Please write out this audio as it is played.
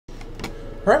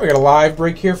All right, we got a live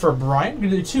break here for Brian. We're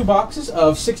going to do 2 boxes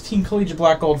of 16 Collegiate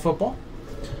Black Gold Football.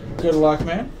 Good luck,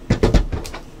 man.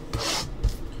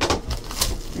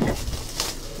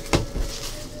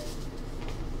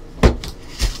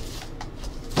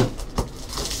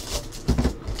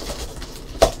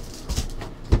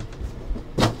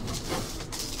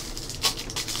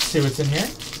 See what's in here.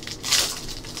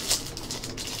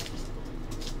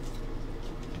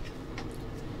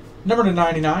 Number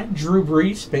 /99, Drew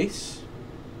Brees, base.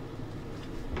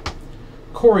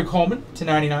 Corey Coleman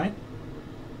 /99,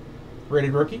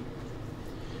 rated rookie.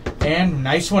 And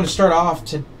nice one to start off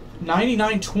to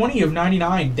 99/20 of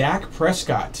 99, Dak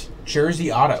Prescott,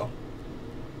 jersey auto.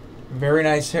 Very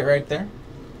nice hit right there.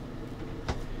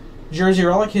 Jersey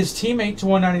relic, his teammate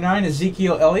 /199,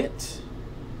 Ezekiel Elliott,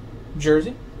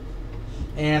 jersey.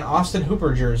 And Austin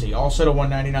Hooper jersey, also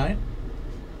 /199.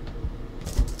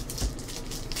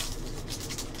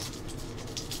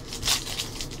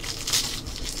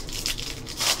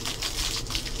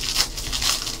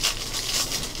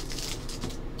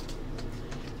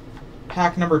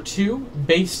 Pack number 2,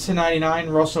 base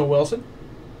 /99, Russell Wilson.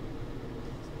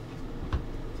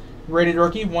 Rated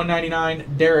rookie,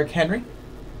 /199, Derrick Henry.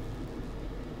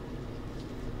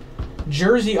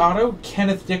 Jersey auto,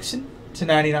 Kenneth Dixon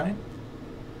 /99.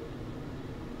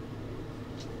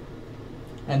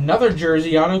 Another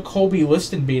jersey auto, Colby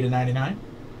Listenby /99.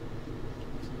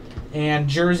 And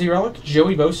jersey relic,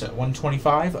 Joey Bosa,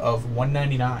 125 of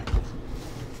 199.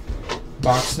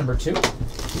 Box number 2.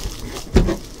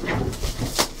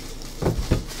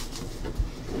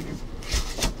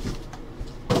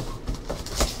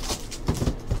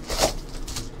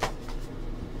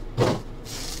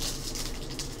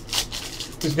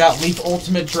 We've got Leaf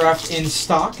Ultimate Draft in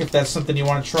stock, if that's something you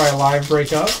want to try a live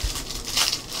break of.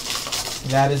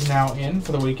 That is now in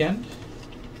for the weekend.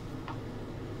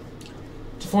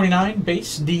 /49,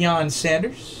 base, Deion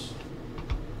Sanders.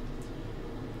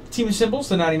 Team symbols,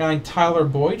 /99, Tyler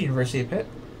Boyd, University of Pitt.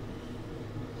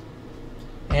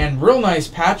 And real nice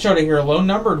patch out of here, low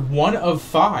numbered, 1 of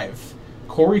 5,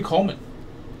 Corey Coleman.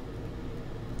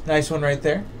 Nice one right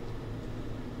there.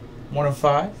 1 of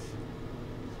 5.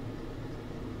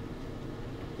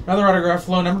 Another autograph,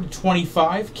 low number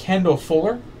 25, Kendall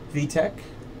Fuller, VTech.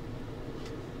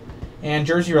 And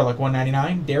jersey relic,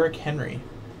 199, Derrick Henry.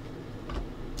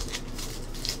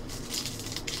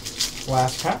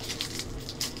 Last pack.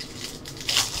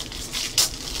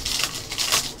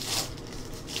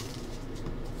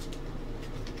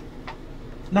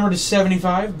 Number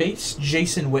 /75, base,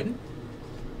 Jason Witten.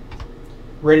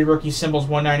 Rated rookie symbols,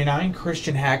 199,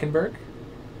 Christian Hackenberg.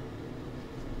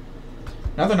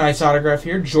 Another nice autograph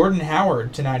here, Jordan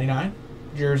Howard /99,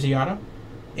 jersey auto,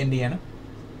 Indiana.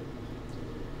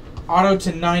 Auto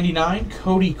 /99,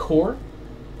 Cody Core,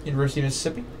 University of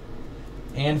Mississippi.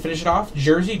 And finish it off,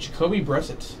 jersey, Jacoby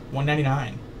Brissett,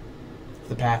 199,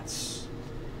 the Pats.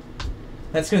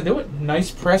 That's going to do it.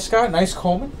 Nice Prescott, nice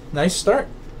Coleman, nice start.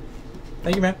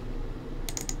 Thank you, man.